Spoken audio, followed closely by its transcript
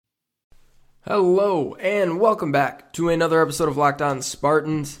Hello, and welcome back to another episode of Locked On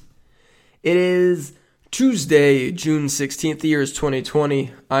Spartans. It is Tuesday, June 16th, the year is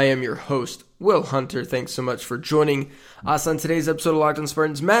 2020. I am your host, Will Hunter. Thanks so much for joining us on today's episode of Locked On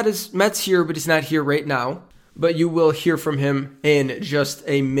Spartans. Matt's here, but he's not here right now. But you will hear from him in just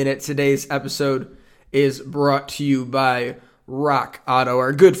a minute. Today's episode is brought to you by Rock Auto,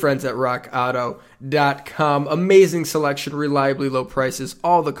 our good friends at rockauto.com. Amazing selection, reliably low prices,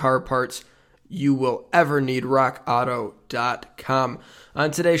 all the car parts you will ever need. rockauto.com.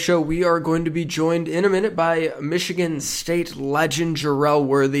 On today's show, we are going to be joined in a minute by Michigan State legend Jerel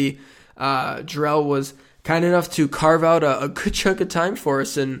Worthy. Jerel was kind enough to carve out a good chunk of time for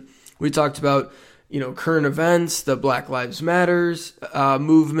us, and we talked about current events, the Black Lives Matters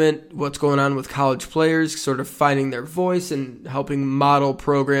movement, what's going on with college players, sort of finding their voice and helping model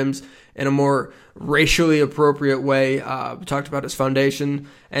programs in a more racially appropriate way. We talked about his foundation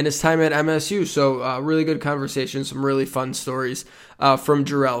and his time at MSU. So really good conversation, some really fun stories from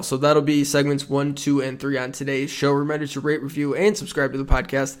Jerel. So that'll be segments 1, 2, and 3 on today's show. Remember to rate, review, and subscribe to the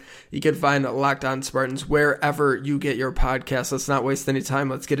podcast. You can find Locked On Spartans wherever you get your podcasts. Let's not waste any time.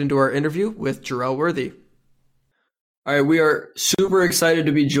 Let's get into our interview with Jerel Worthy. All right, we are super excited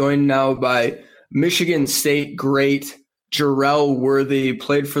to be joined now by Michigan State great Jerel Worthy.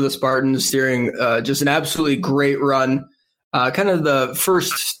 Played for the Spartans during just an absolutely great run, kind of the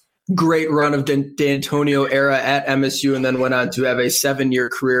first great run of D'Antonio era at MSU, and then went on to have a 7-year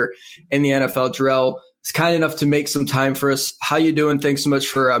career in the NFL. Jerel is kind enough to make some time for us. How you doing? Thanks so much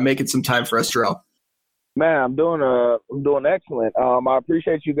for making some time for us, Jerel. Man, I'm doing excellent. I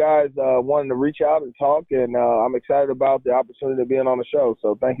appreciate you guys wanting to reach out and talk, and I'm excited about the opportunity of being on the show.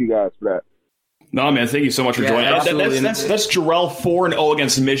 So thank you guys for that. No, man, thank you so much for joining. That's Jerel 4-0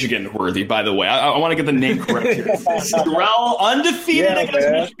 against Michigan Worthy, by the way. I want to get the name correct here. Jerel undefeated against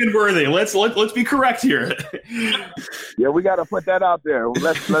Michigan Worthy. Let's be correct here. Yeah, we got to put that out there.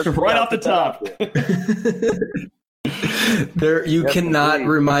 Let's right off the top. You cannot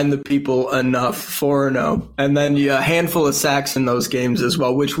remind the people enough. 4-0, and then a handful of sacks in those games as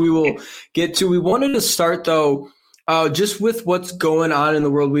well, which we will get to. We wanted to start though. Just with what's going on in the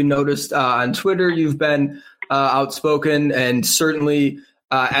world. We noticed on Twitter you've been outspoken, and certainly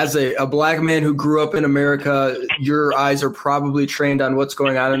as a black man who grew up in America, your eyes are probably trained on what's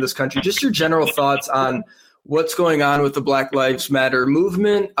going on in this country. Just your general thoughts on what's going on with the Black Lives Matter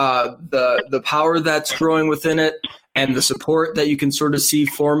movement, the power that's growing within it, and the support that you can sort of see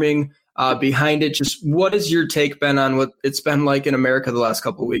forming behind it. Just what has your take been on what it's been like in America the last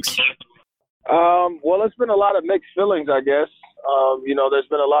couple of weeks? Well, it's been a lot of mixed feelings, I guess. There's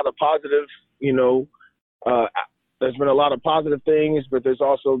been a lot of positive, there's been a lot of positive things, but there's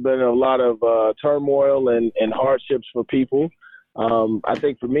also been a lot of turmoil and hardships for people. I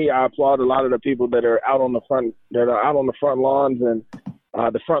think for me, I applaud a lot of the people that are out on the front lawns and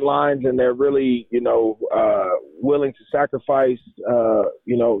the front lines, and they're really, willing to sacrifice,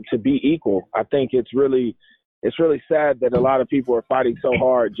 to be equal. I think it's really sad that a lot of people are fighting so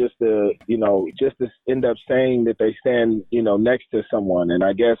hard just to end up saying that they stand, next to someone. And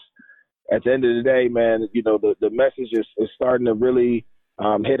I guess at the end of the day, man, the message is starting to really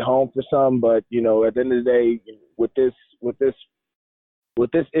hit home for some. But, at the end of the day, with this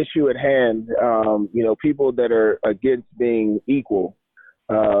issue at hand, people that are against being equal,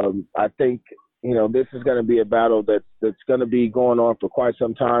 I think, this is going to be a battle that's going to be going on for quite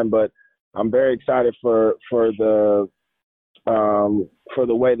some time. But I'm very excited for the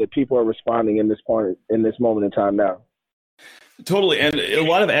way that people are responding in this moment in time now. Totally. And a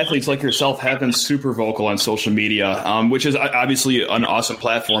lot of athletes like yourself have been super vocal on social media, which is obviously an awesome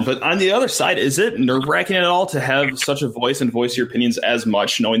platform. But on the other side, is it nerve-wracking at all to have such a voice and voice your opinions as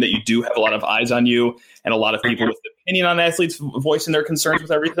much, knowing that you do have a lot of eyes on you and a lot of people with opinion on athletes voicing their concerns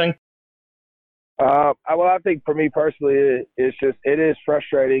with everything? I think for me personally, it is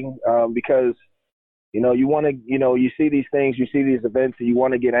frustrating because, you want to, you see these things, you see these events, and you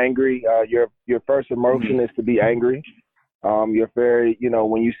want to get angry. Your first emotion is to be angry. You're very,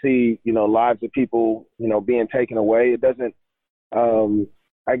 when you see, lives of people, being taken away, it doesn't,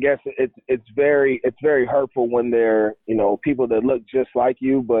 I guess it's very hurtful when they're, people that look just like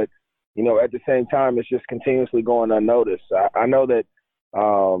you, but, at the same time, it's just continuously going unnoticed. I know that,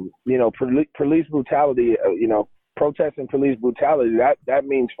 police brutality, protesting police brutality, that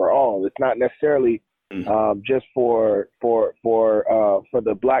means for all. It's not necessarily just for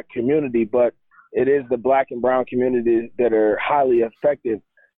the black community, but it is the black and brown communities that are highly affected,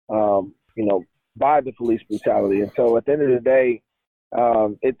 by the police brutality. And so at the end of the day,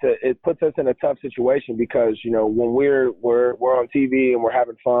 it puts us in a tough situation because, you know, when we're on TV and we're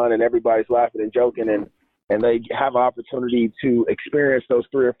having fun and everybody's laughing and joking and they have an opportunity to experience those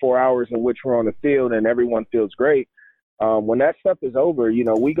 3 or 4 hours in which we're on the field and everyone feels great. When that stuff is over, you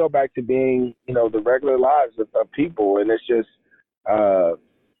know, we go back to being, you know, the regular lives of people, and it's just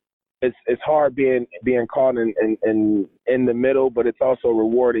it's hard being caught in the middle, but it's also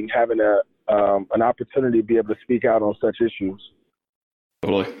rewarding having an opportunity to be able to speak out on such issues.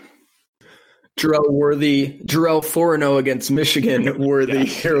 Totally. Jerrell 4-0 against Michigan Worthy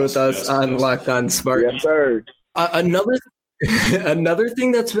here with us on Locked On Spartans. Yes, sir. Another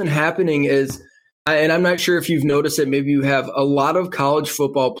thing that's been happening is, and I'm not sure if you've noticed it, maybe you have, a lot of college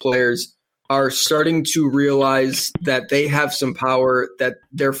football players are starting to realize that they have some power, that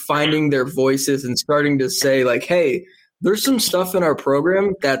they're finding their voices and starting to say, like, hey, there's some stuff in our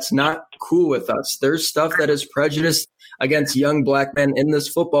program that's not cool with us. There's stuff that is prejudiced against young black men in this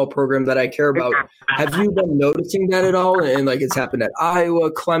football program that I care about. Have you been noticing that at all? And like, it's happened at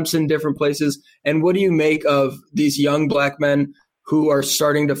Iowa, Clemson, different places. And what do you make of these young black men who are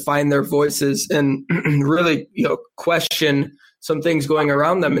starting to find their voices and really, you know, question some things going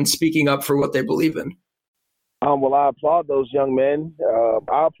around them and speaking up for what they believe in? Well, I applaud those young men.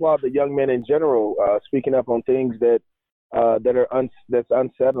 I applaud the young men in general, speaking up on things that's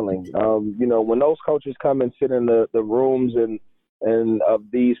unsettling. You know, when those coaches come and sit in the rooms and of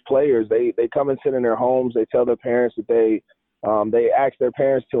these players, they come and sit in their homes. They tell their parents that they ask their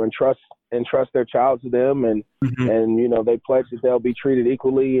parents to entrust their child to them, and you know, they pledge that they'll be treated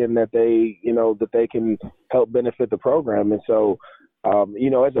equally and that they can help benefit the program. And so, you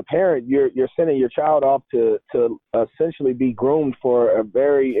know, as a parent, you're sending your child off to essentially be groomed for a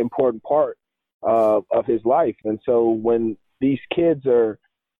very important part of his life. And so when these kids are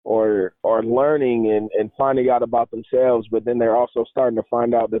learning and finding out about themselves, but then they're also starting to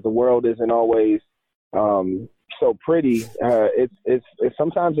find out that the world isn't always so pretty, it's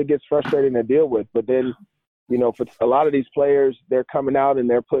sometimes it gets frustrating to deal with. But then, you know, for a lot of these players, they're coming out and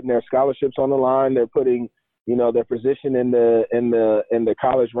they're putting their scholarships on the line. They're putting, you know, their position in the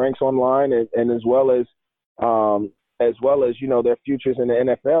college ranks online, and as well as you know, their futures in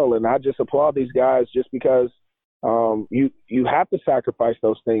the NFL. And I just applaud these guys just because you have to sacrifice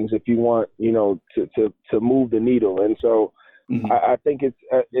those things if you want, you know, to move the needle. And so I think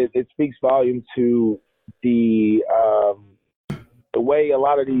it speaks volume to the way a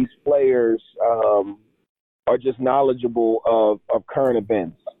lot of these players are just knowledgeable of current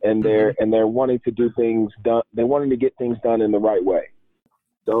events, and they're wanting to do things done. They're wanting to get things done in the right way.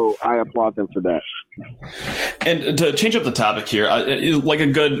 So I applaud them for that. And to change up the topic here, like a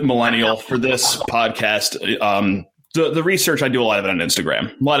good millennial for this podcast, the research, I do a lot of it on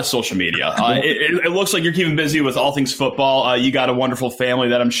Instagram, a lot of social media. It looks like you're keeping busy with all things football. You got a wonderful family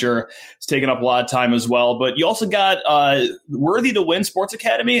that I'm sure is taking up a lot of time as well. But you also got Worthy to Win Sports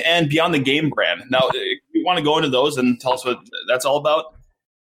Academy and Beyond the Game brand. Now, you want to go into those and tell us what that's all about?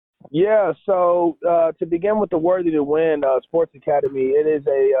 Yeah, so to begin with the Worthy to Win Sports Academy, it is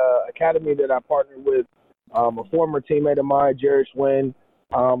a academy that I partnered with a former teammate of mine, Jared Schwinn,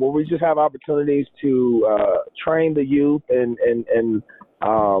 where we just have opportunities to train the youth and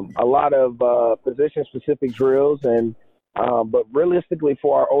a lot of position-specific drills, and but realistically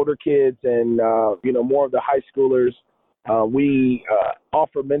for our older kids and you know, more of the high schoolers, we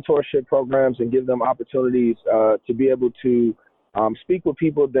offer mentorship programs and give them opportunities to be able to speak with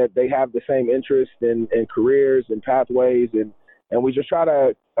people that they have the same interests in careers and pathways, and we just try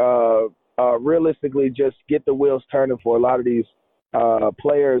to realistically just get the wheels turning for a lot of these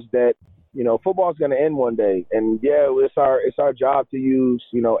players that, you know, football is going to end one day, and yeah, it's our job to use,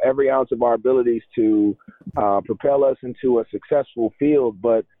 you know, every ounce of our abilities to propel us into a successful field,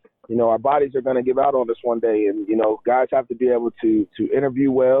 but you know, our bodies are going to give out on us one day, and you know, guys have to be able to interview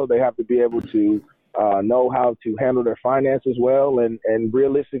well. They have to be able to know how to handle their finances well, and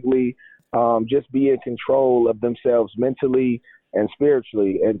realistically just be in control of themselves mentally and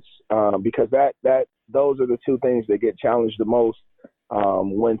spiritually. And because that those are the two things that get challenged the most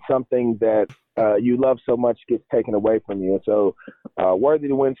when something that you love so much gets taken away from you. And so Worthy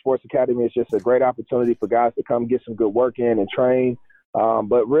to Win Sports Academy is just a great opportunity for guys to come get some good work in and train.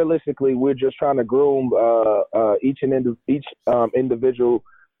 But realistically, we're just trying to groom each individual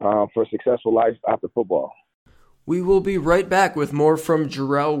for a successful life after football. We will be right back with more from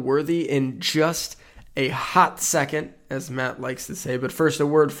Jerrell Worthy in just a hot second, as Matt likes to say. But first, a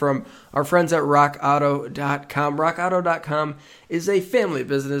word from our friends at RockAuto.com. RockAuto.com is a family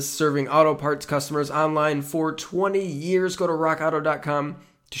business serving auto parts customers online for 20 years. Go to RockAuto.com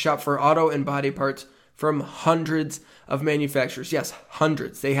to shop for auto and body parts from hundreds of manufacturers. Yes,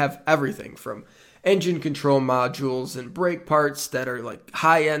 hundreds. They have everything from engine control modules and brake parts that are like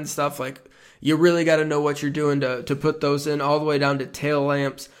high-end stuff. Like you really got to know what you're doing to put those in, all the way down to tail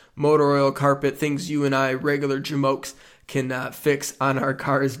lamps, motor oil, carpet, things you and I, regular jamokes, can fix on our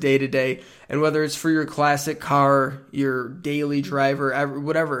cars day to day. And whether it's for your classic car, your daily driver,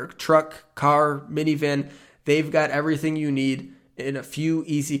 whatever, truck, car, minivan, they've got everything you need in a few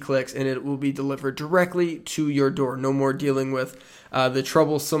easy clicks, and it will be delivered directly to your door. No more dealing with the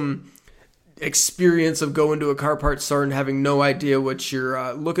troublesome experience of going to a car parts store and having no idea what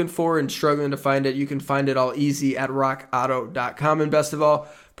you're looking for and struggling to find it. You can find it all easy at rockauto.com. And best of all,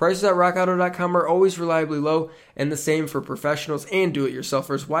 prices at rockauto.com are always reliably low, and the same for professionals and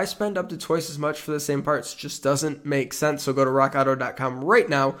do-it-yourselfers. Why spend up to twice as much for the same parts? Just doesn't make sense. So go to rockauto.com right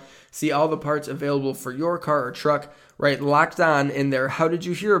now. See all the parts available for your car or truck. Right, Locked On in their How Did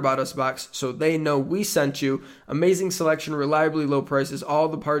You Hear About Us box, so they know we sent you. Amazing selection, reliably low prices, all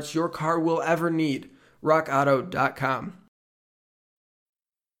the parts your car will ever need. rockauto.com.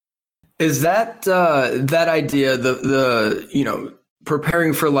 Is that that idea, the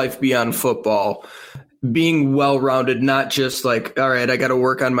preparing for life beyond football, being well-rounded, not just like, all right, I got to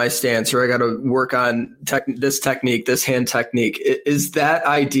work on my stance, or I got to work on this technique, this hand technique. Is that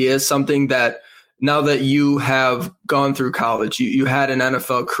idea something that, now that you have gone through college, you had an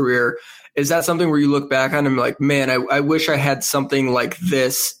NFL career, is that something where you look back on and be like, man, I wish I had something like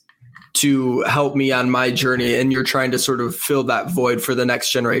this to help me on my journey, and you're trying to sort of fill that void for the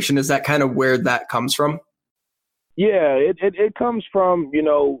next generation? Is that kind of where that comes from? Yeah, it comes from,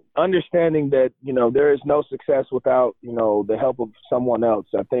 understanding that, there is no success without, the help of someone else.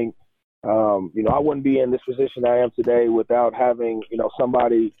 I think, I wouldn't be in this position I am today without having,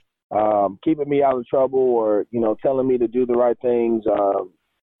 somebody keeping me out of trouble, or, telling me to do the right things.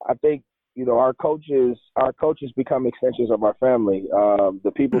 I think, our coaches become extensions of our family.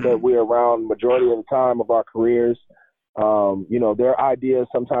 The people that we're around majority of the time of our careers, their ideas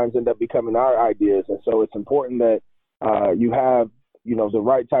sometimes end up becoming our ideas. And so it's important that you have, the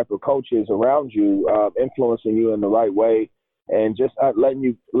right type of coaches around you, influencing you in the right way, and just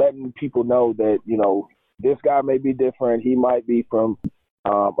letting people know that, this guy may be different. He might be from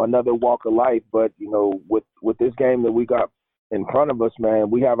another walk of life, but with this game that we got in front of us, man,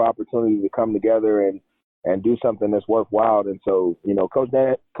 we have opportunity to come together and do something that's worthwhile. And so, Coach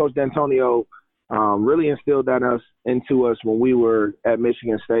D'Antonio really instilled that into us when we were at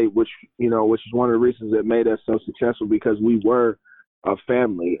Michigan State, which is one of the reasons that made us so successful, because we were a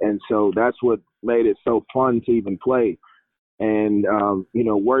family. And so that's what made it so fun to even play. And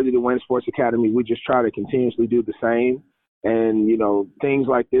Worthy to Win Sports Academy, we just try to continuously do the same. And, things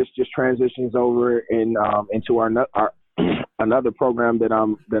like this just transitions over into our another program that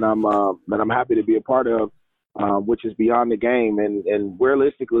I'm happy to be a part of, which is Beyond the Game. And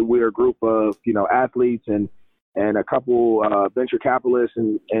realistically, we're a group of, athletes and a couple venture capitalists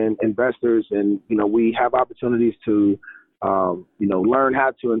and investors. And, we have opportunities to, learn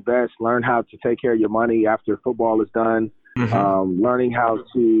how to invest, learn how to take care of your money after football is done, learning how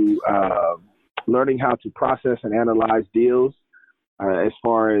to process and analyze deals, as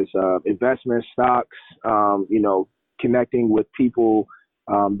far as investment stocks, connecting with people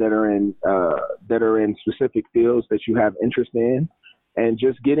that are in specific fields that you have interest in, and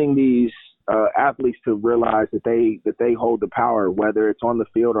just getting these athletes to realize that they hold the power, whether it's on the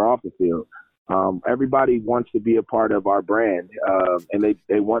field or off the field. Everybody wants to be a part of our brand, and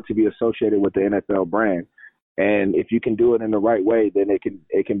they want to be associated with the NFL brand. And if you can do it in the right way, then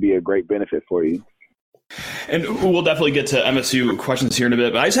it can be a great benefit for you. And we'll definitely get to MSU questions here in a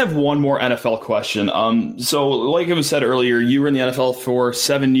bit, but I just have one more NFL question. So like it was said earlier, you were in the NFL for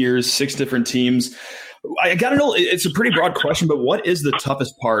 7 years, 6 different teams. I got to know, it's a pretty broad question, but what is the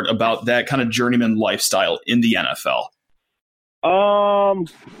toughest part about that kind of journeyman lifestyle in the NFL?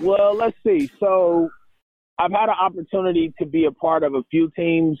 Well, let's see. So I've had an opportunity to be a part of a few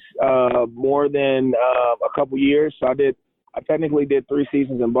teams more than a couple years. So I technically did 3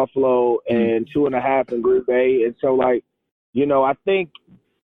 seasons in Buffalo and 2.5 in Green Bay. And so, I think,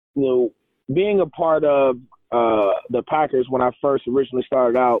 being a part of the Packers when I first originally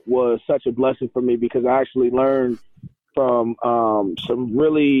started out was such a blessing for me, because I actually learned from some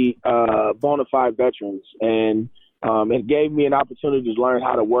really bona fide veterans. And it gave me an opportunity to learn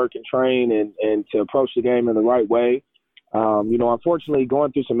how to work and train and to approach the game in the right way. Unfortunately,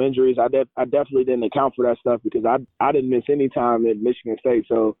 going through some injuries, I definitely didn't account for that stuff, because I didn't miss any time at Michigan State.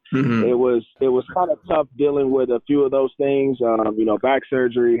 So it was kind of tough dealing with a few of those things. Back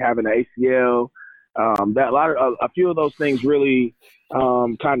surgery, having an ACL, a few of those things really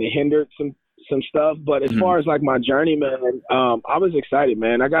kind of hindered some stuff. But as far as like my journey, man, I was excited,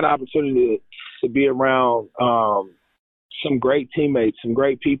 man. I got an opportunity to be around some great teammates, some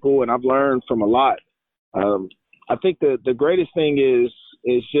great people, and I've learned from a lot. I think the greatest thing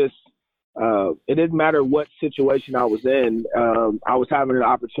is just it didn't matter what situation I was in. I was having an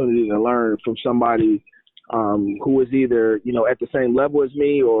opportunity to learn from somebody who was either, you know, at the same level as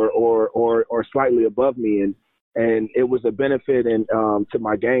me or slightly above me. And it was a benefit to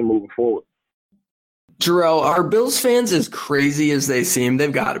my game moving forward. Jarrell, are Bills fans as crazy as they seem?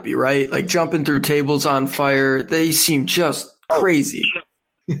 They've got to be, right? Like jumping through tables on fire. They seem just crazy.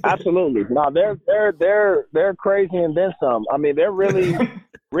 Absolutely. No, they're crazy and then some. I mean, they're really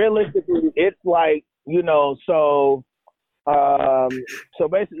realistically, it's like, you know, so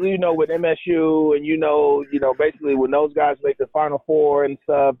basically, you know, with MSU and, you know, basically when those guys make the Final Four and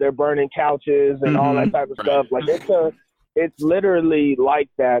stuff, they're burning couches and all that type of stuff. Like it's literally like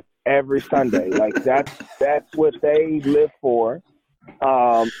that every Sunday. Like that's what they live for.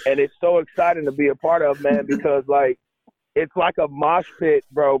 And it's so exciting to be a part of, man, because like, it's like a mosh pit,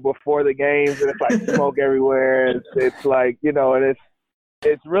 bro, before the games, and it's like smoke everywhere. It's like, you know, and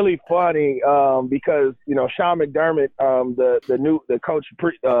it's really funny because, you know, Sean McDermott, the coach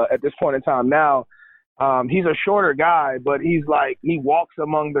at this point in time now, he's a shorter guy, but he's like, he walks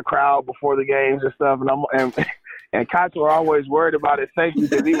among the crowd before the games and stuff, and Cots were always worried about his safety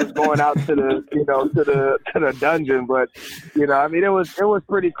because he was going out to the, you know, to the dungeon. But, you know, I mean, it was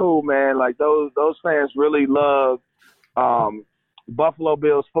pretty cool, man. Like those fans really love Buffalo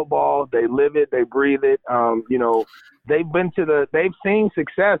Bills football. They live it, they breathe it. You know, they've seen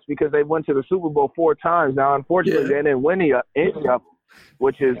success because they went to the Super Bowl 4 times. Now, unfortunately, they didn't win any of them,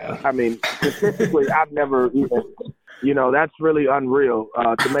 which is, I mean, statistically, I've never even, you know, that's really unreal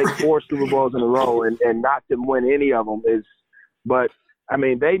to make 4 Super Bowls in a row and not to win any of them is. But I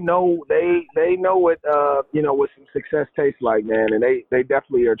mean, they know what you know, what some success tastes like, man, and they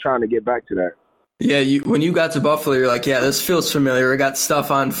definitely are trying to get back to that. Yeah, when you got to Buffalo, you're like, yeah, this feels familiar. I got stuff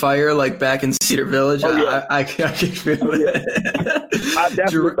on fire like back in Cedar Village. Oh, yeah. I can feel it. I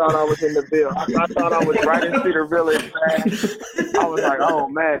definitely thought I was in the Ville. I thought I was right in Cedar Village, man. I was like, oh,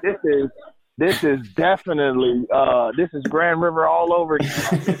 man, this is definitely this is Grand River all over again.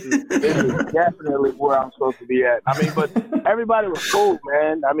 This is definitely where I'm supposed to be at. I mean, but everybody was cool,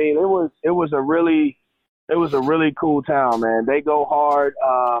 man. I mean, it was a really cool town, man. They go hard.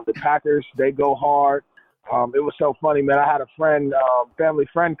 The Packers, they go hard. It was so funny, man. I had a friend, family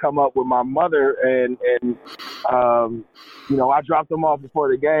friend, come up with my mother, and you know, I dropped them off before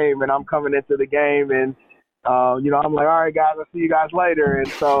the game, and I'm coming into the game, and you know, I'm like, all right, guys, I'll see you guys later. And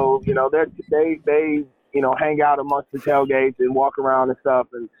so, you know, they you know, hang out amongst the tailgates and walk around and stuff,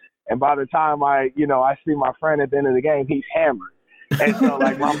 and by the time I see my friend at the end of the game, he's hammered, and so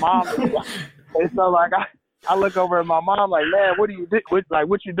like my mom, and so like I look over at my mom like, man, what do you do?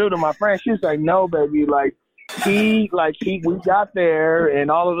 What you do to my friend? She's like, no, baby. We got there,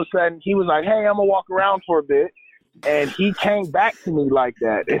 and all of a sudden he was like, hey, I'm gonna walk around for a bit, and he came back to me like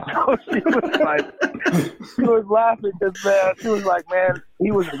that. And so she was laughing because, man, she was like, man,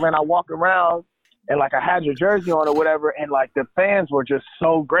 when I walk around and like I had your jersey on or whatever, and like the fans were just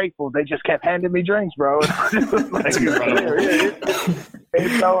so grateful. They just kept handing me drinks, bro. Like, and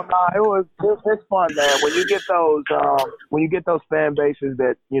so it's fun, man. When you get those fan bases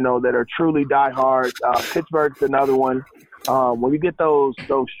that, you know, that are truly diehard. Pittsburgh's another one. When you get those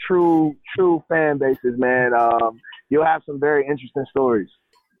true fan bases, man, you'll have some very interesting stories.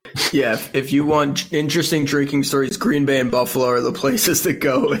 Yeah, if you want interesting drinking stories, Green Bay and Buffalo are the places to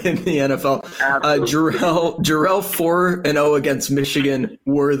go in the NFL. Jarrell 4-0 against Michigan,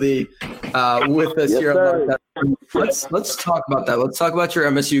 worthy with us here. Let's talk about that. Let's talk about your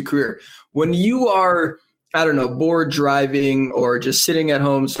MSU career. When you are, I don't know, bored driving or just sitting at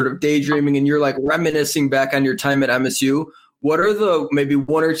home sort of daydreaming and you're like reminiscing back on your time at MSU, what are the maybe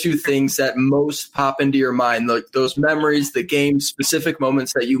 1 or 2 things that most pop into your mind, like those memories, the game, specific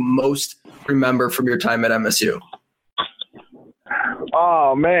moments that you most remember from your time at MSU?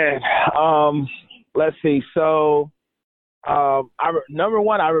 Oh, man. Let's see. So, number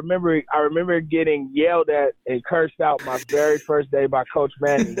one, I remember getting yelled at and cursed out my very first day by Coach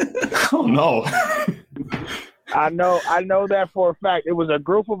Manning. Oh, no. I know that for a fact. It was a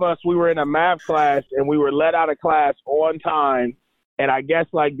group of us. We were in a math class, and we were let out of class on time. And I guess,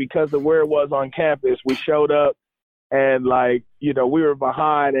 like, because of where it was on campus, we showed up, and, like, you know, we were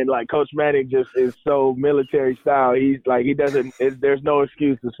behind. And, like, Coach Manning just is so military style. He's, like, there's no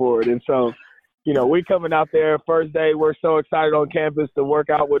excuses for it. And so we coming out there first day. We're so excited on campus to work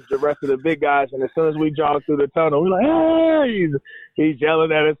out with the rest of the big guys. And as soon as we jog through the tunnel, we're like, hey, he's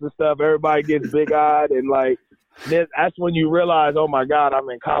yelling at us and stuff. Everybody gets big eyed. And like, that's when you realize, oh my God, I'm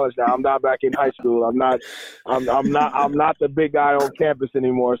in college now. I'm not back in high school. I'm not the big guy on campus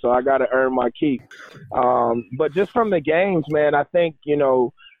anymore. So I got to earn my keep. But just from the games, man, I think,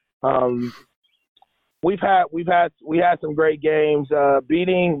 we had some great games.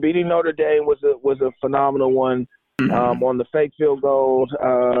 Beating Notre Dame was a phenomenal one on the fake field goal.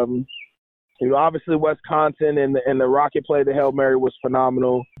 Obviously Wisconsin and the Rocket play, the Hail Mary was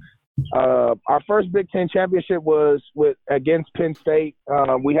phenomenal. Our first Big Ten championship was against Penn State.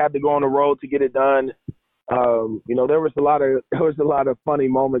 We had to go on the road to get it done. There was a lot of funny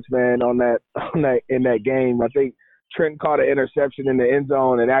moments, man, in that game. I think Trent caught an interception in the end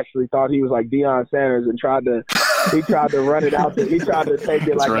zone and actually thought he was like Deion Sanders and tried to run it out. He tried to take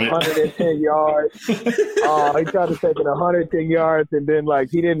it like 110 yards. He tried to take it 110 yards and then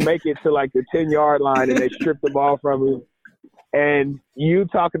like he didn't make it to like the 10-yard line and they stripped the ball from him. And you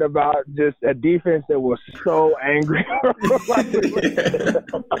talking about just a defense that was so angry.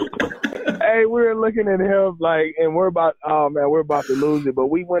 Hey, we were looking at him like, and we're about to lose it. But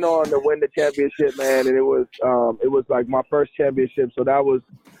we went on to win the championship, man, and it was like my first championship. So that was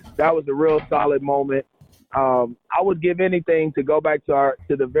a real solid moment. I would give anything to go back to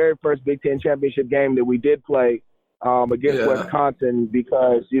the very first Big Ten championship game that we did play against Wisconsin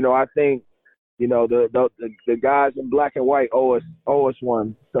because I think. The guys in black and white owe us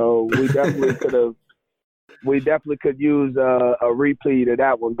one. So we definitely could use a repeat of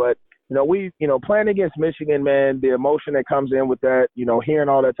that one. But playing against Michigan, man, the emotion that comes in with that, hearing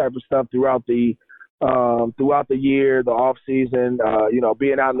all that type of stuff throughout the year, the off season,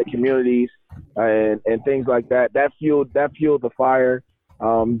 being out in the communities and things like that, that fueled the fire.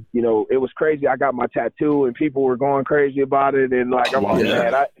 It was crazy. I got my tattoo and people were going crazy about it. And like, I'm like,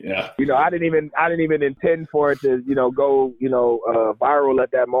 man, I didn't even intend for it to, go, viral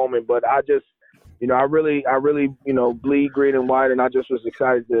at that moment. But I just, I really, bleed green and white. And I just was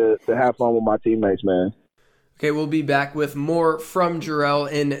excited to have fun with my teammates, man. Okay. We'll be back with more from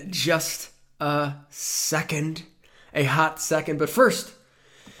Jarrell in just a hot second. But first,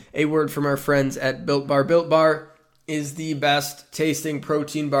 a word from our friends at Built Bar. Built Bar is the best tasting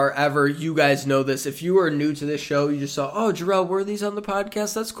protein bar ever. You guys know this. If you are new to this show, you just saw, oh, Jarrell, were these on the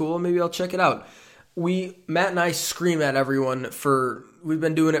podcast? That's cool. Maybe I'll check it out. Matt and I scream at everyone we've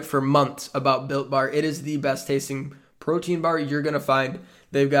been doing it for months about Built Bar. It is the best tasting protein bar you're going to find.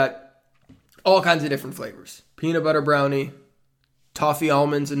 They've got all kinds of different flavors. Peanut butter brownie, toffee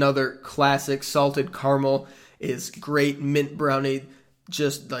almonds, another classic. Salted caramel is great. Mint brownie,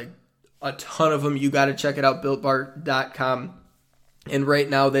 just like a ton of them. You got to check it out, BuiltBar.com. And right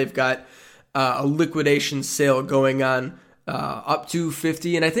now they've got a liquidation sale going on up to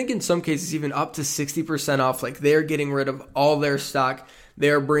 50, and I think in some cases even up to 60% off. Like they're getting rid of all their stock.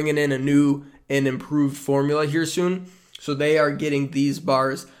 They're bringing in a new and improved formula here soon. So they are getting these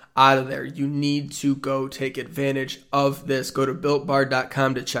bars out of there. You need to go take advantage of this. Go to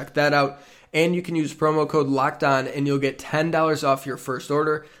BuiltBar.com to check that out. And you can use promo code LOCKEDON and you'll get $10 off your first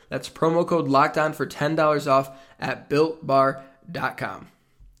order. That's promo code LOCKEDON for $10 off at BuiltBar.com.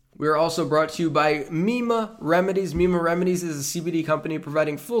 We are also brought to you by Mima Remedies. Mima Remedies is a CBD company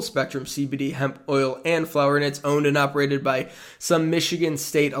providing full-spectrum CBD, hemp oil, and flower, and it's owned and operated by some Michigan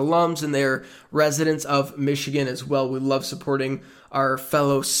State alums, and they're residents of Michigan as well. We love supporting our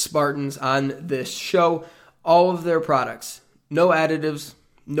fellow Spartans on this show. All of their products, no additives,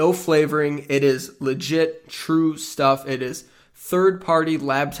 no flavoring. It is legit, true stuff. It is third-party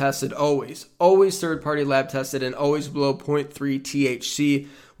lab tested, always third-party lab tested, and always below 0.3 THC,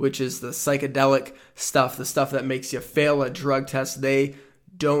 which is the psychedelic stuff, the stuff that makes you fail a drug test. They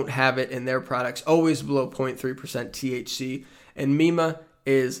don't have it in their products, always below 0.3% THC. And Mima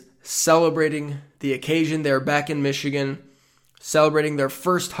is celebrating the occasion. They're back in Michigan, celebrating their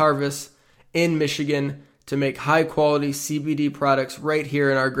first harvest in Michigan to make high-quality CBD products right here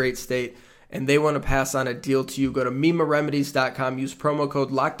in our great state. And they want to pass on a deal to you. Go to MimaRemedies.com. Use promo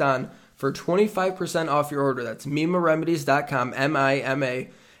code LOCKEDON for 25% off your order. That's MimaRemedies.com, M-I-M-A,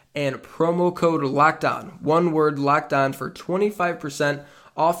 and promo code LOCKEDON. One word, LOCKEDON, for 25%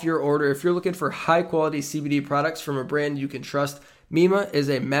 off your order. If you're looking for high-quality CBD products from a brand you can trust, Mima is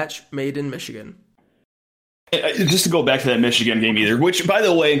a match made in Michigan. Just to go back to that Michigan game either, which, by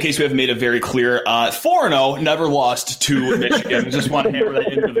the way, in case we haven't made it very clear, 4-0, never lost to Michigan. Just want to hammer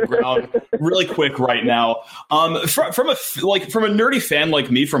that into the ground really quick right now. From a nerdy fan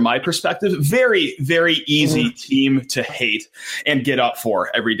like me, from my perspective, very, very easy team to hate and get up for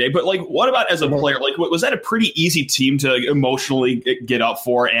every day. But, like, what about as a player? Like, was that a pretty easy team to emotionally get up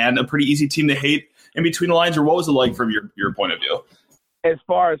for and a pretty easy team to hate in between the lines? Or what was it like from your point of view? As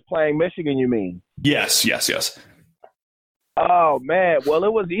far as playing Michigan, you mean? Yes. Oh man, well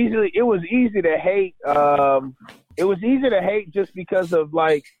it was easy to hate. It was easy to hate just because of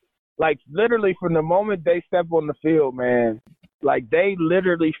like literally from the moment they step on the field, man, like they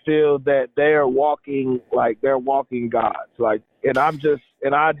literally feel that they're walking gods. Like, and I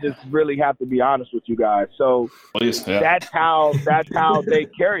just really have to be honest with you guys. So that's how they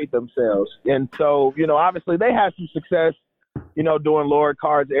carried themselves. And so, obviously they had some success, during Lord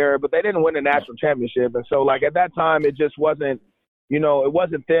Carr's era, but they didn't win a national championship. And so, like, at that time, it just wasn't, it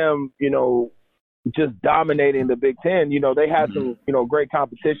wasn't them, just dominating the Big Ten. They had some, great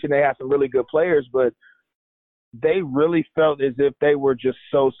competition. They had some really good players, but they really felt as if they were just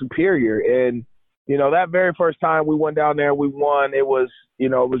so superior. And, that very first time we went down there, we won. It was, it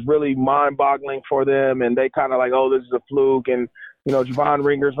was really mind-boggling for them. And they kind of like, oh, this is a fluke. And, Javon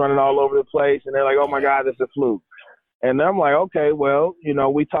Ringer's running all over the place. And they're like, oh, my God, this is a fluke. And I'm like, okay, well,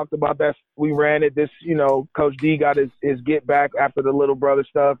 we talked about that. We ran it. This, Coach D got his get back after the little brother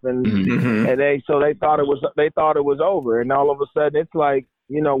stuff, and they thought it was over. And all of a sudden, it's like,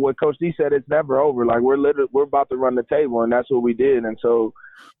 what Coach D said, it's never over. Like we're about to run the table, and that's what we did. And so,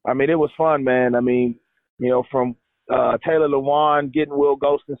 I mean, it was fun, man. I mean, from Taylor Lewan getting Will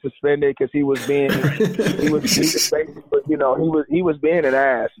Golston suspended because he was being he was being an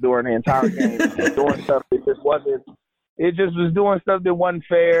ass during the entire game, doing stuff that just wasn't. It just was doing stuff that wasn't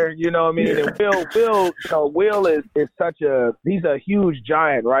fair, you know what I mean? And Will is he's a huge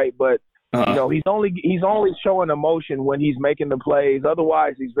giant, right? But he's only showing emotion when he's making the plays.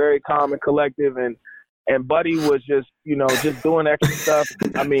 Otherwise, he's very calm and collective. And Buddy was just doing extra stuff.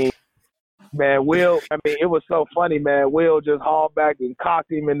 I mean, man, it was so funny, man. Will just hauled back and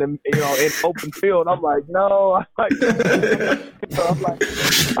cocked him in the in open field. I'm like, no.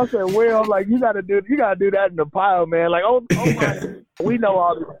 I said, Will, I'm like, you gotta do that in the pile, man. Like, oh my, we know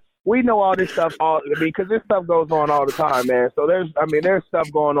all this stuff because this stuff goes on all the time, man. So there's stuff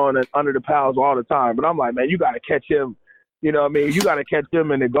going on under the piles all the time. But I'm like, man, you gotta catch him. You know what I mean? You gotta catch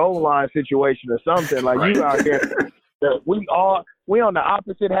him in the goal line situation or something. Like you out here. We on the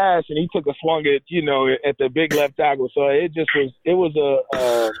opposite hash, and he took a swung at the big left tackle. So it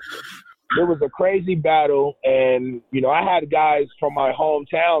was a crazy battle, and I had guys from my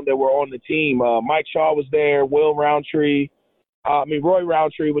hometown that were on the team. Mike Shaw was there, Roy Roundtree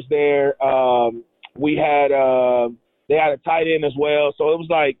was there. We had they had a tight end as well. So it was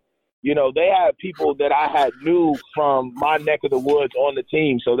like they had people that I had knew from my neck of the woods on the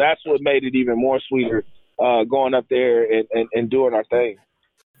team. So that's what made it even more sweeter. Going up there and doing our thing.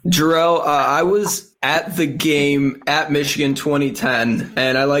 Jarrell, I was at the game at Michigan 2010,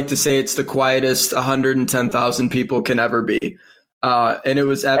 and I like to say it's the quietest 110,000 people can ever be. And it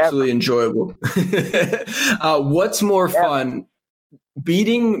was absolutely enjoyable. What's more fun,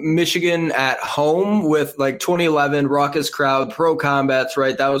 beating Michigan at home with like 2011, raucous crowd, pro combats,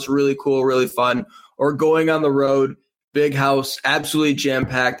 right? That was really cool, really fun. Or going on the road, big house, absolutely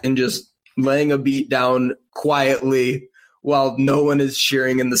jam-packed, and just laying a beat down quietly while no one is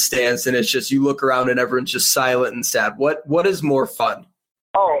cheering in the stands, and it's just you look around and everyone's just silent and sad. What is more fun?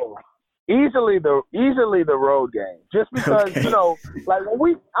 Oh, easily the road game. Just because like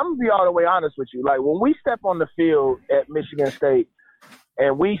I'm gonna be all the way honest with you. Like when we step on the field at Michigan State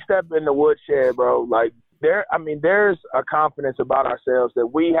and we step in the woodshed, bro. Like there's a confidence about ourselves that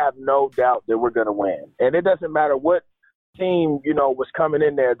we have no doubt that we're gonna win, and it doesn't matter what team was coming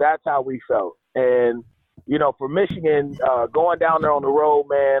in there. That's how we felt. And for Michigan, going down there on the road,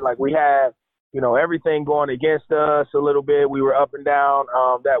 man, like we had everything going against us a little bit. We were up and down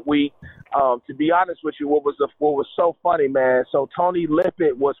that week. To be honest with you, what was so funny, man, so Tony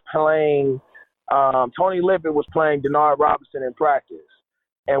Lippett was playing Denard Robinson in practice,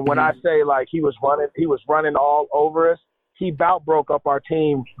 and when I say like he was running all over us, he about broke up our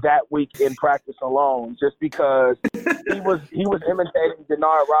team that week in practice alone, just because he was imitating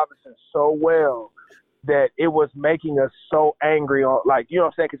Denard Robinson so well that it was making us so angry on, like, what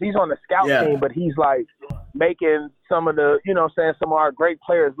I'm saying? Because he's on the scout team, but he's like making some of the, some of our great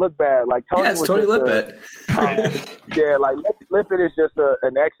players look bad. Like Tony was Tony Lippett. Like Lippett is just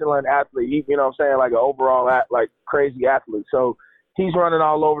an excellent athlete. He, like an overall crazy athlete. So he's running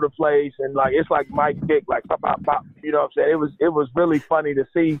all over the place, and like it's like Mike Vick, like pop, pop, pop. You know what I'm saying? It was really funny to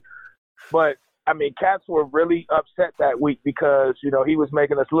see, but I mean, cats were really upset that week because he was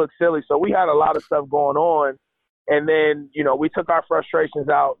making us look silly. So we had a lot of stuff going on, and then we took our frustrations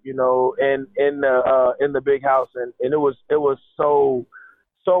out, in the big house, and it was so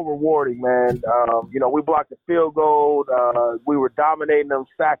rewarding, man. We blocked the field goal. We were dominating them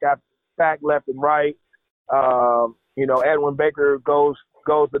sack after sack left and right. Edwin Baker goes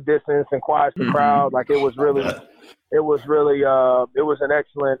the distance and quiets the crowd. Like it was an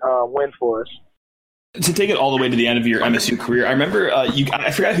excellent win for us. To take it all the way to the end of your MSU career, I remember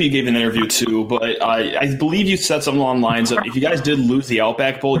I forgot who you gave an interview to, but I believe you said something along the lines of if you guys did lose the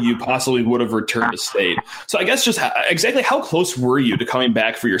Outback Bowl, you possibly would have returned to state. So I guess just exactly how close were you to coming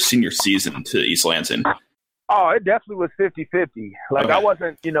back for your senior season to East Lansing? Oh, it definitely was 50-50. Like okay. I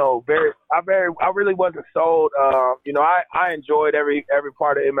wasn't, I really wasn't sold. I enjoyed every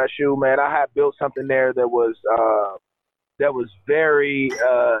part of MSU, man. I had built something there that was very,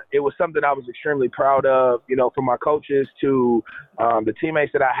 it was something I was extremely proud of, from my coaches to the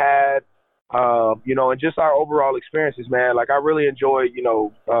teammates that I had, and just our overall experiences, man. Like I really enjoyed,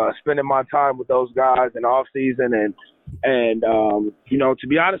 spending my time with those guys in the off season and to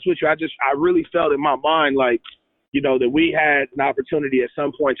be honest with you, I really felt in my mind like, that we had an opportunity at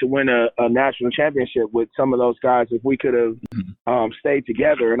some point to win a national championship with some of those guys if we could have stayed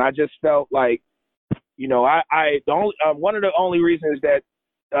together. And I just felt like, one of the only reasons that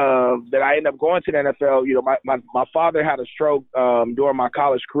I ended up going to the NFL, my father had a stroke during my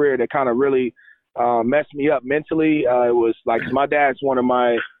college career that kind of really messed me up mentally. It was like my dad's one of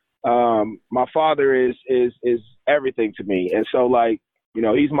my father is everything to me, and so like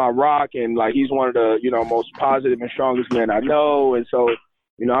he's my rock, and like he's one of the most positive and strongest men I know, and so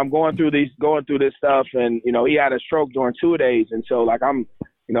I'm going through this stuff, and he had a stroke during 2 days, and so like I'm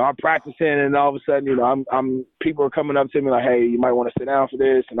practicing, and all of a sudden, I'm people are coming up to me like, hey, you might want to sit down for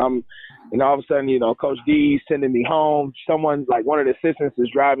this. And I'm, all of a sudden, Coach D sending me home. Someone, like one of the assistants is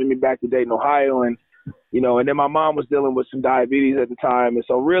driving me back to Dayton, Ohio. And, and then my mom was dealing with some diabetes at the time. And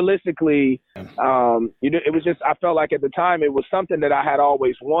so realistically, it was just, I felt like at the time it was something that I had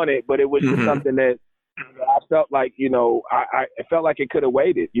always wanted, but it was just something that I felt like, I felt like it could have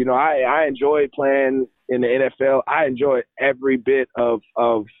waited. I enjoyed playing in the NFL. I enjoyed every bit of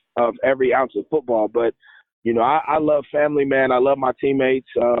every ounce of football, but I love family, man. I love my teammates,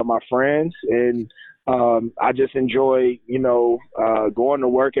 my friends, and I just enjoy going to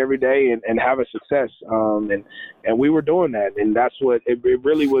work every day and having success. And we were doing that, and that's what it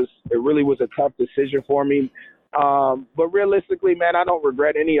really was. It really was a tough decision for me. But realistically, man, I don't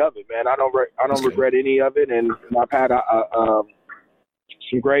regret any of it, man. I don't regret any of it, and I've had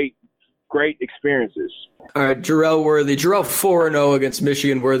some great experiences. All right, Jerrell Worthy. Jerrell 4-0 against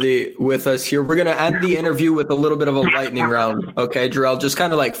Michigan Worthy with us here. We're going to end the interview with a little bit of a lightning round. Okay, Jerrell, just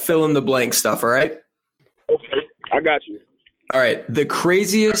kind of like fill in the blank stuff, all right? Okay, I got you. All right, the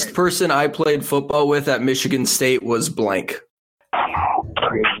craziest person I played football with at Michigan State was blank.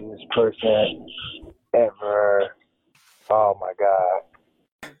 Craziest person ever. Oh, my God.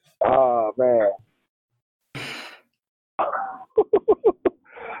 Oh, man.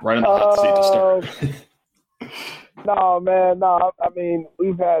 Right in the hot seat to start. No, man, no. I mean,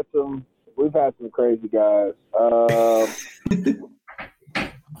 we've had some crazy guys.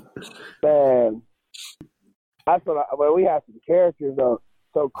 Man, that's what we have some characters though.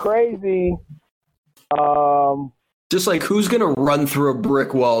 So crazy. Just like who's gonna run through a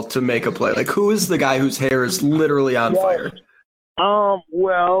brick wall to make a play? Like who is the guy whose hair is literally on fire?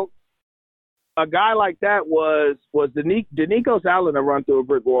 Well. A guy like that was Danico Allen to run through a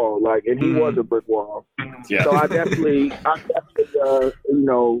brick wall, like, and he was a brick wall. Yeah. So I definitely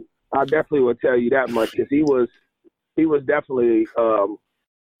would tell you that much because he was definitely a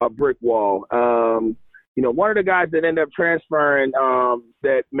brick wall. One of the guys that ended up transferring,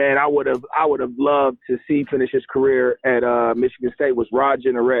 that man, I would have loved to see finish his career at Michigan State was Rod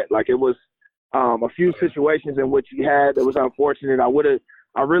Jeanneret. Like it was a few situations in which he had that was unfortunate.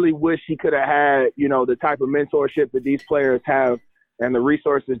 I really wish he could have had, the type of mentorship that these players have and the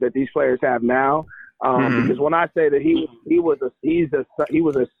resources that these players have now. Because when I say that he was a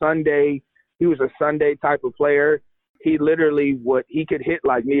Sunday type of player, he literally he could hit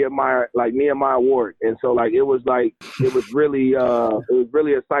like Nehemiah Ward. And so like it was really a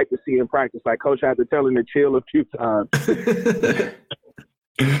sight to see in practice. Like coach had to tell him to chill a few times.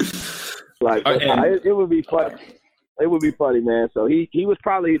 Like it would be fun. It would be funny, man. So he was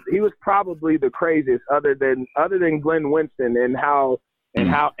probably the craziest other than Glenn Winston and how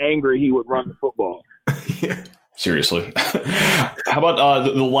angry he would run the football. Yeah. Seriously. How about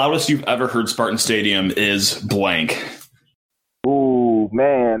the loudest you've ever heard Spartan Stadium is blank? Ooh,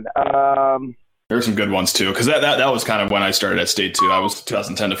 man. There's some good ones too, because that was kind of when I started at State too. I was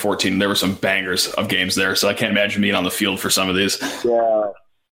 2010 to 14. And there were some bangers of games there, so I can't imagine being on the field for some of these. Yeah,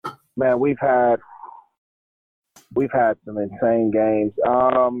 man, we've had some insane games.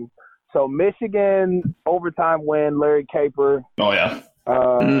 So Michigan overtime win, Larry Caper. Oh yeah.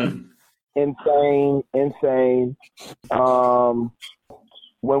 Insane.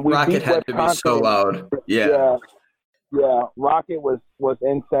 When we Rocket beat had to be so loud. Yeah. Yeah. Rocket was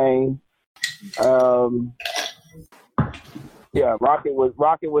insane. Rocket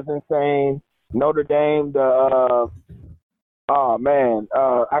was insane. Notre Dame, I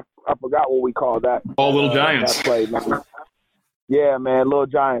forgot what we called that. All Little Giants. That play, man. Yeah, man, Little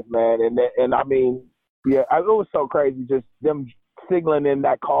Giants, man, and I mean, yeah, it was so crazy, just them signaling in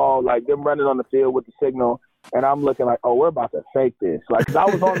that call, like them running on the field with the signal, and I'm looking like, oh, we're about to fake this, like, 'cause I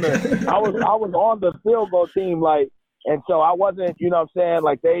was on the, I was on the field goal team, like. And so I wasn't, you know what I'm saying,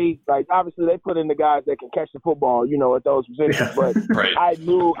 like obviously they put in the guys that can catch the football, you know, at those positions. But right. I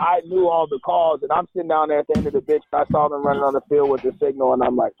knew all the calls, and I'm sitting down there at the end of the bench. I saw them running on the field with the signal, and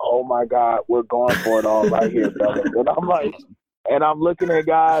I'm like, oh my God, we're going for it all right here, brother. And I'm like, and I'm looking at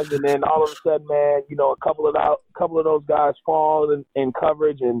guys, and then all of a sudden, man, you know, a couple of those guys fall in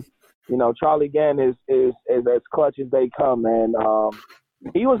coverage, and you know, Charlie Gann is as clutch as they come, man.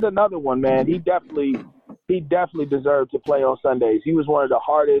 He was another one, man. He definitely deserved to play on Sundays. He was one of the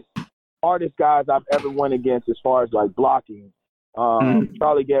hardest guys I've ever went against as far as like blocking.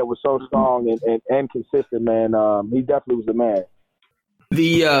 Charlie Gann was so strong and consistent, man. He definitely was the man.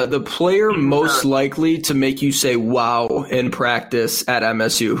 The player most likely to make you say wow in practice at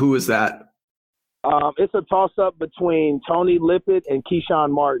MSU, who is that? It's a toss-up between Tony Lippett and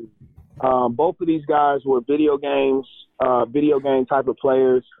Keyshawn Martin. Both of these guys were video game type of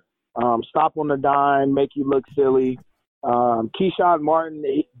players. Stop on the dime, make you look silly. Keyshawn Martin,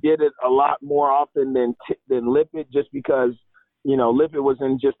 he did it a lot more often than Lippett, just because, you know, Lippett was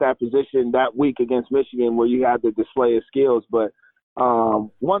in just that position that week against Michigan where you had to display his skills. But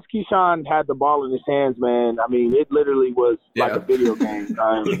once Keyshawn had the ball in his hands, man, I mean, it literally was like a video game.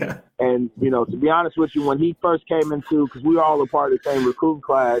 And, you know, to be honest with you, when he first came into, because we were all a part of the same recruiting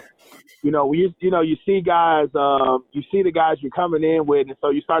class, you see guys, you see the guys you're coming in with, and so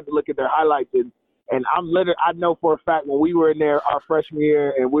you start to look at their highlights. And I know for a fact when we were in there our freshman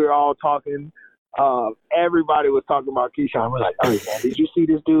year and we were all talking, everybody was talking about Keyshawn. We're like, oh, man, did you see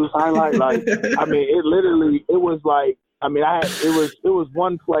this dude's highlight? Like, I mean, it was like, I mean, it was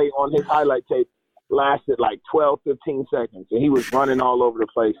one play on his highlight tape lasted like 12, 15 seconds, and he was running all over the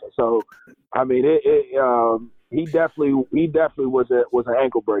place. And so, I mean, he definitely was an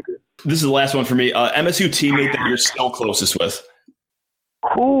ankle breaker. This is the last one for me. MSU teammate that you're still closest with.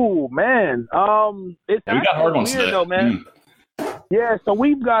 Cool, man. We got hard ones today, though, man. Yeah, so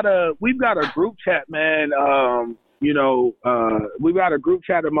we've got a group chat, man. We've got a group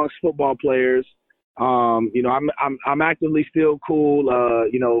chat amongst football players. You know, I'm actively still cool.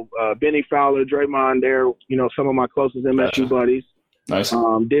 Benny Fowler, Draymond, they're, you know, some of my closest MSU buddies. Nice.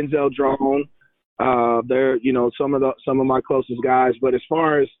 Denzel Drone, they're, you know, some of my closest guys. But as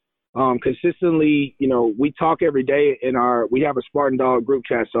far as consistently, you know, we talk every day we have a Spartan Dog group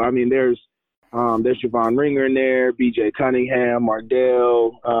chat. So I mean, there's Javon Ringer in there, BJ Cunningham,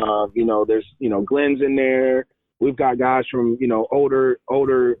 Mardell, you know, there's, you know, Glenn's in there. We've got guys from, you know, older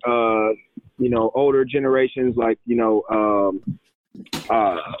generations, like, you know,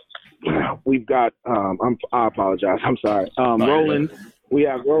 we've got, I apologize. I'm sorry. Roland, we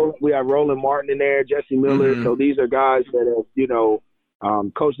have Roland Martin in there, Jesse Miller. Mm-hmm. So these are guys that have, you know,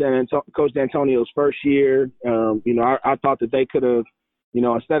 Coach D'Antonio's first year. You know, I thought that they could have, you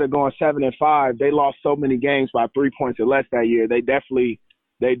know, instead of going 7-5, they lost so many games by 3 points or less that year. They definitely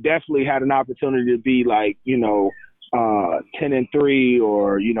had an opportunity to be like, you know, 10-3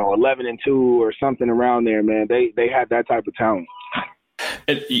 or, you know, 11-2 or something around there, man. They had that type of talent.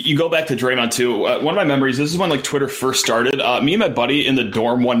 And you go back to Draymond too. One of my memories, this is when like Twitter first started. Me and my buddy in the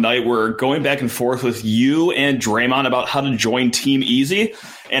dorm one night were going back and forth with you and Draymond about how to join Team Easy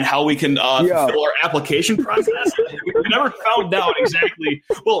and how we can fulfill our application process. We never found out exactly,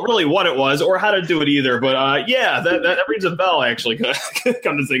 well, really what it was or how to do it either. But that rings a bell actually.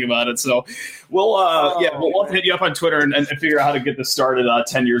 Come to think about it. So we'll love to hit you up on Twitter and figure out how to get this started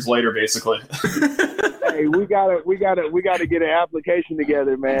 10 years later, basically. Hey, we gotta get an application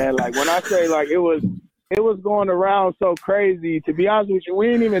together, man. Like when I say like it was going around so crazy. To be honest with you, we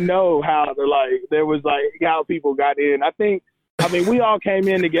didn't even know how how people got in. I think I mean, we all came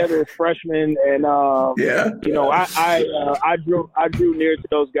in together as freshmen, and you know, I drew near to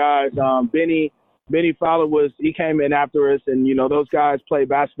those guys. Benny Fowler he came in after us, and you know, those guys played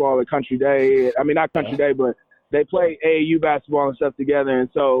basketball at Country Day. I mean, not Country Day, but they played AAU basketball and stuff together. And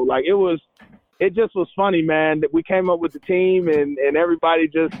so, like, it just was funny, man, that we came up with the team and everybody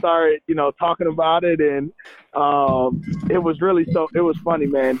just started, you know, talking about it. And it was funny,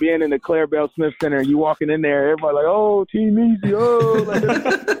 man, being in the Claire Bell Smith Center and you walking in there, everybody like, oh, Team Easy, oh.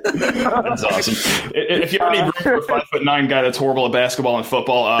 That's awesome. If you ever need room for a 5'9" guy that's horrible at basketball and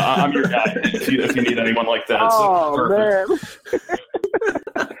football, I'm your guy if you need anyone like that. Oh, man.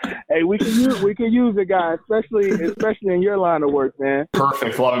 Hey, we can use a guy, especially in your line of work, man.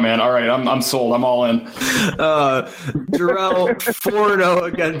 Perfect, love it, man. All right, I'm sold. I'm all in. Darrell 4-0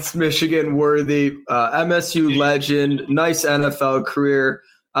 against Michigan, worthy. MSU legend, nice NFL career.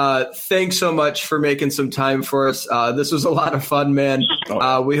 Thanks so much for making some time for us. This was a lot of fun, man.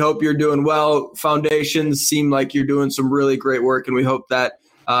 We hope you're doing well. Foundations seem like you're doing some really great work, and we hope that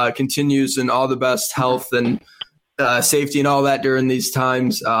continues, and all the best health and safety and all that during these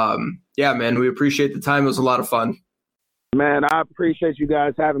times. Yeah, man, we appreciate the time. It was a lot of fun. Man, I appreciate you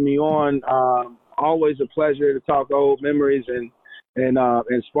guys having me on. Always a pleasure to talk old memories and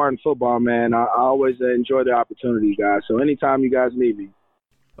Spartan football, man. I always enjoy the opportunity, guys. So anytime you guys need me.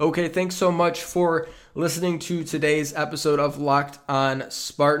 Okay, thanks so much for listening to today's episode of Locked On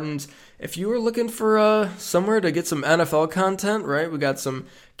Spartans. If you were looking for somewhere to get some NFL content, right? We got some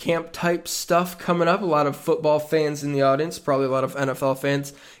camp-type stuff coming up. A lot of football fans in the audience, probably a lot of NFL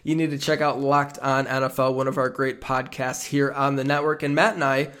fans. You need to check out Locked On NFL, one of our great podcasts here on the network. And Matt and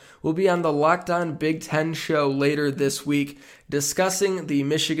I will be on the Locked On Big Ten show later this week discussing the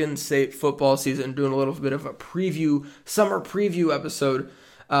Michigan State football season, doing a little bit of a summer preview episode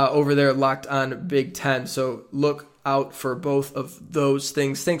over there, Locked On Big Ten. So look out for both of those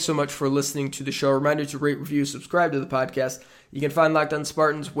things. Thanks so much for listening to the show. Reminder to rate, review, subscribe to the podcast. You can find Locked On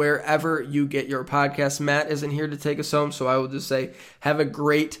Spartans wherever you get your podcasts. Matt isn't here to take us home, so I will just say have a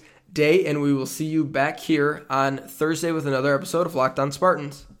great day, and we will see you back here on Thursday with another episode of Locked On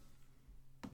Spartans.